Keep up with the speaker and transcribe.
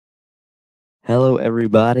Hello,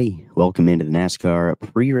 everybody. Welcome into the NASCAR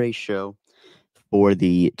pre-race show for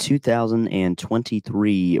the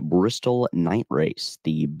 2023 Bristol Night Race,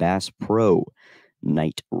 the Bass Pro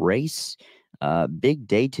Night Race. Big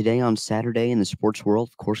day today on Saturday in the sports world.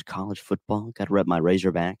 Of course, college football. Got to rep my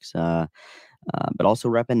Razorbacks, but also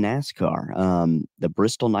repping NASCAR. The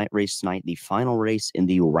Bristol Night Race tonight, the final race in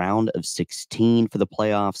the round of 16 for the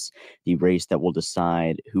playoffs, the race that will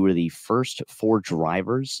decide who are the first four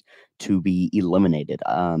drivers to be eliminated.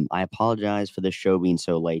 I apologize for this show being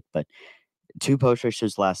so late, but two post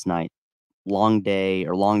races last night. Long day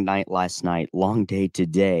or long night last night, long day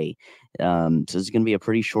today. So this is going to be a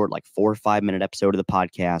pretty short, like 4 or 5 minute episode of the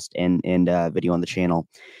podcast and video on the channel.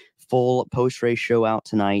 Full post-race show out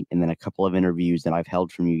tonight, and then a couple of interviews that I've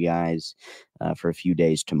held from you guys for a few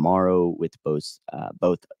days tomorrow with both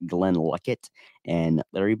Glenn Luckett and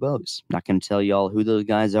Larry Bose. Not going to tell y'all who those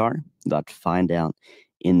guys are. You'll have to find out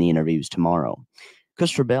in the interviews tomorrow.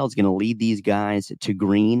 Christopher Bell is going to lead these guys to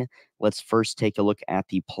green. Let's first take a look at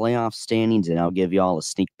the playoff standings, and I'll give y'all a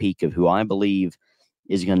sneak peek of who I believe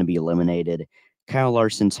is going to be eliminated. Kyle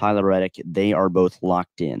Larson, Tyler Reddick, they are both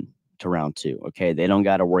locked in to round two. Okay, they don't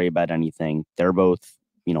got to worry about anything. They're both,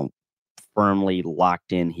 firmly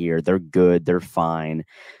locked in here. They're good. They're fine.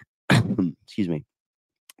 Excuse me.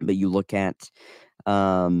 But you look at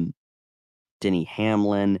Denny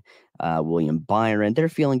Hamlin, William Byron. They're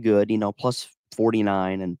feeling good. Plus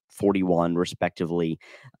 49 and 41 respectively.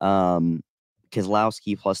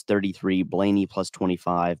 Keselowski plus 33, Blaney plus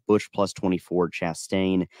 25, Busch plus 24,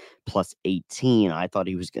 Chastain plus 18. I thought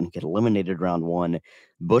he was going to get eliminated round one.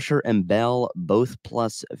 Buescher and Bell both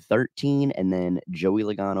plus 13, and then Joey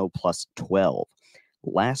Logano plus 12.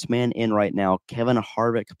 Last man in right now, Kevin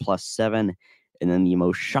Harvick plus 7, and then the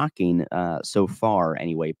most shocking so far,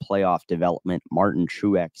 anyway, playoff development, Martin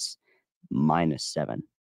Truex minus 7.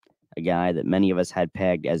 A guy that many of us had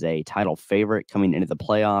pegged as a title favorite coming into the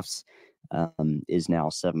playoffs. Is now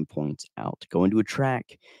 7 points out. Going to a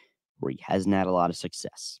track where he hasn't had a lot of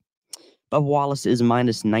success. Bubba Wallace is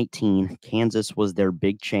minus 19. Kansas was their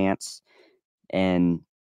big chance, and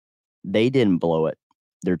they didn't blow it.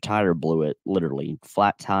 Their tire blew it, literally.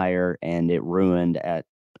 Flat tire, and it ruined at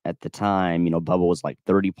the time. Bubba was like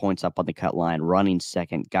 30 points up on the cut line, running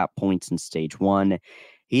second, got points in stage one.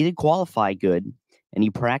 He did qualify good, and he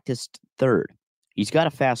practiced third. He's got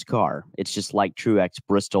a fast car. It's just like Truex,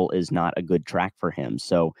 Bristol is not a good track for him.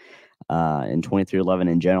 So in 2311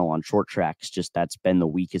 in general on short tracks, that's been the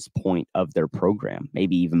weakest point of their program,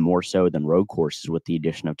 maybe even more so than road courses with the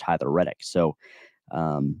addition of Tyler Reddick. So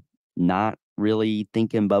not really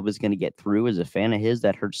thinking Bubba's going to get through. As a fan of his,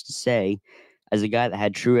 that hurts to say. As a guy that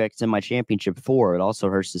had Truex in my championship before, it also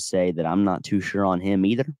hurts to say that I'm not too sure on him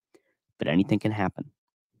either. But anything can happen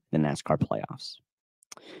in the NASCAR playoffs.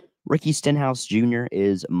 Ricky Stenhouse Jr.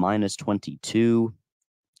 is minus 22.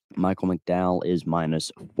 Michael McDowell is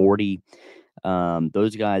minus 40.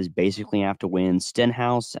 Those guys basically have to win.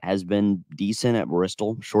 Stenhouse has been decent at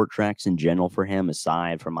Bristol. Short tracks in general for him,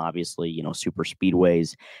 aside from obviously, super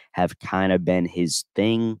speedways, have kind of been his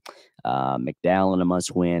thing. McDowell in a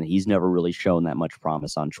must win. He's never really shown that much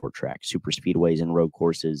promise on short tracks. Super speedways and road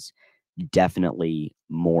courses, definitely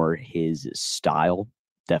more his style.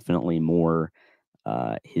 Definitely more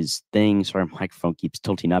his thing. Sorry, my microphone keeps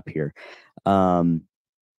tilting up here.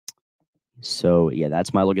 So yeah,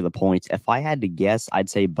 that's my look at the points. If I had to guess, I'd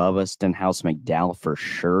say Bubba, Stenhouse, McDowell for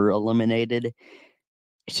sure eliminated.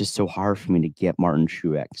 It's just so hard for me to get Martin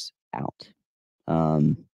Truex out.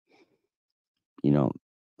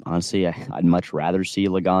 Honestly, I'd much rather see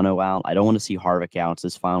Logano out. I don't want to see Harvick out. It's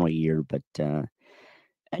his final year, but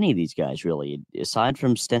any of these guys, really. Aside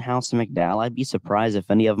from Stenhouse and McDowell, I'd be surprised if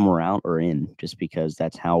any of them were out or in, just because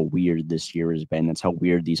that's how weird this year has been. That's how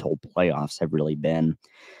weird these whole playoffs have really been.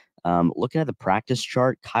 Looking at the practice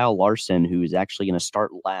chart, Kyle Larson, who is actually going to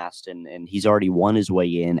start last, and he's already won his way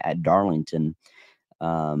in at Darlington,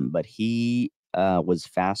 but he was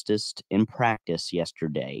fastest in practice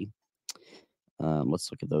yesterday. Let's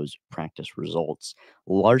look at those practice results.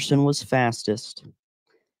 Larson was fastest.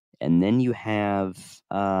 And then you have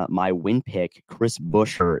my win pick, Chris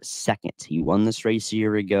Buescher, second. He won this race a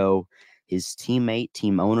year ago. His teammate,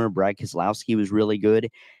 team owner, Brad Keselowski, was really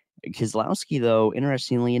good. Keselowski, though,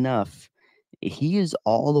 interestingly enough, he is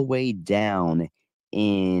all the way down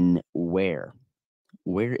in where?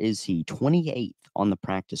 Where is he? 28th on the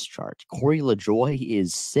practice chart. Corey LaJoie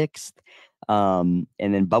is 6th. And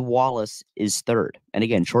then Bubba Wallace is 3rd. And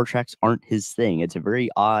again, short tracks aren't his thing. It's a very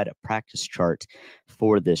odd practice chart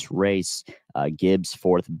for this race. Gibbs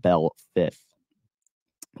 4th, Bell 5th.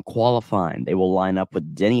 Qualifying, they will line up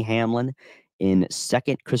with Denny Hamlin In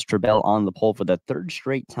second, Christopher Bell on the pole for the third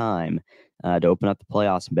straight time. To open up the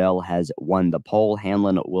playoffs, Bell has won the pole.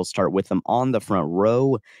 Hamlin will start with him on the front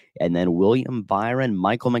row. And then William Byron,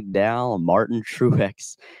 Michael McDowell, Martin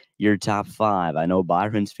Truex, your top five. I know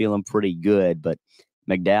Byron's feeling pretty good, but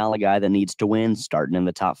McDowell, a guy that needs to win, starting in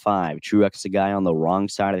the top five. Truex, a guy on the wrong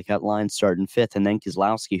side of the cut line, starting fifth. And then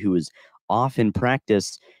Keselowski, who is off in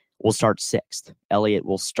practice, will start sixth. Elliott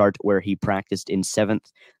will start where he practiced in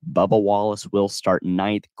seventh. Bubba Wallace will start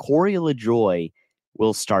ninth. Corey LaJoie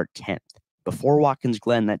will start 10th. Before Watkins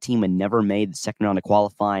Glen, that team had never made the second round of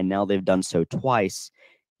qualifying. Now they've done so twice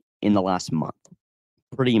in the last month.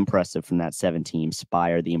 Pretty impressive from that 7-team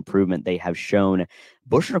Spire, the improvement they have shown.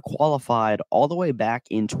 Buescher qualified all the way back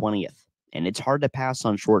in 20th, and it's hard to pass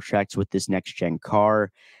on short tracks with this next-gen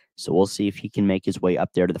car. So we'll see if he can make his way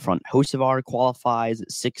up there to the front. Hocevar qualifies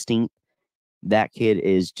 16th. That kid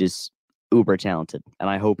is just uber talented, and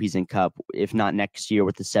I hope he's in Cup, if not next year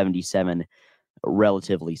with the 77,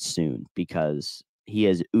 relatively soon, because he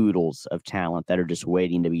has oodles of talent that are just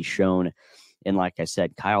waiting to be shown. And like I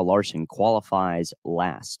said, Kyle Larson qualifies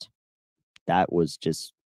last. That was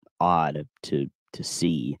just odd to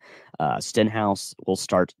see. Stenhouse will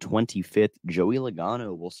start 25th. Joey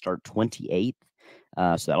Logano will start 28th.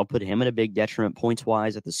 So that'll put him in a big detriment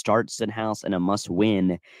points-wise at the start. Stenhouse in a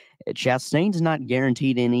must-win. Chastain's not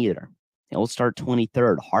guaranteed in either. He'll start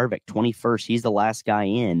 23rd. Harvick, 21st. He's the last guy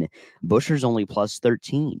in. Buescher's only plus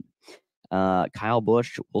 13. Kyle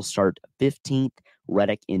Busch will start 15th.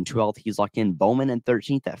 Reddick in 12th. He's locked in. Bowman in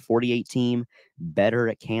 13th at 48 team. Better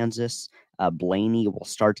at Kansas. Blaney will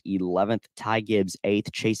start 11th. Ty Gibbs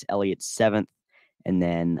 8th. Chase Elliott 7th. And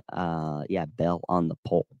then, Bell on the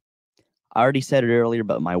pole. I already said it earlier,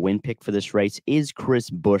 but my win pick for this race is Chris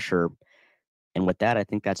Buescher. And with that, I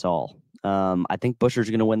think that's all. I think Buescher's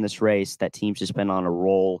going to win this race. That team's just been on a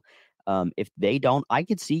roll. If they don't, I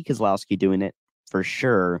could see Keselowski doing it for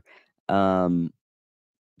sure.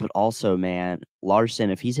 But also, man, Larson,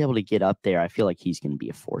 if he's able to get up there, I feel like he's going to be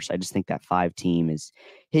a force. I just think that 5-team is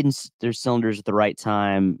hitting their cylinders at the right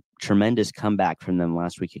time. Tremendous comeback from them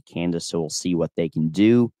last week at Kansas, so we'll see what they can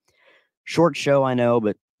do. Short show, I know,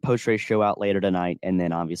 but post-race show out later tonight, and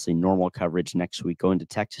then obviously normal coverage next week going to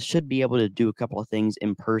Texas. Should be able to do a couple of things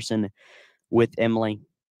in person with Emily.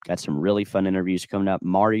 Got some really fun interviews coming up.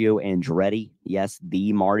 Mario Andretti, yes,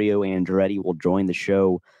 the Mario Andretti will join the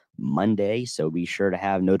show Monday, so be sure to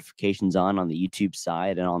have notifications on the YouTube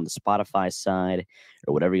side and on the Spotify side,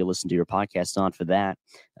 or whatever you listen to your podcast on for that.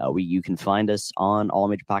 You can find us on all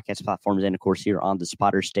major podcast platforms, and of course here on the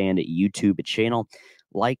Spotter Stand YouTube channel.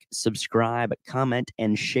 Like, subscribe, comment,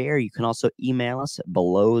 and share. You can also email us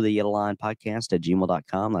below the Yellow Line Podcast at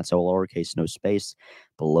gmail.com. That's all lowercase, no space.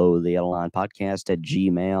 Below the Yellow Line Podcast at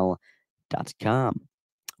gmail.com.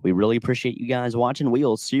 We really appreciate you guys watching. We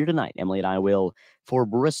will see you tonight. Emily and I will for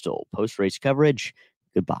Bristol post-race coverage.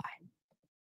 Goodbye.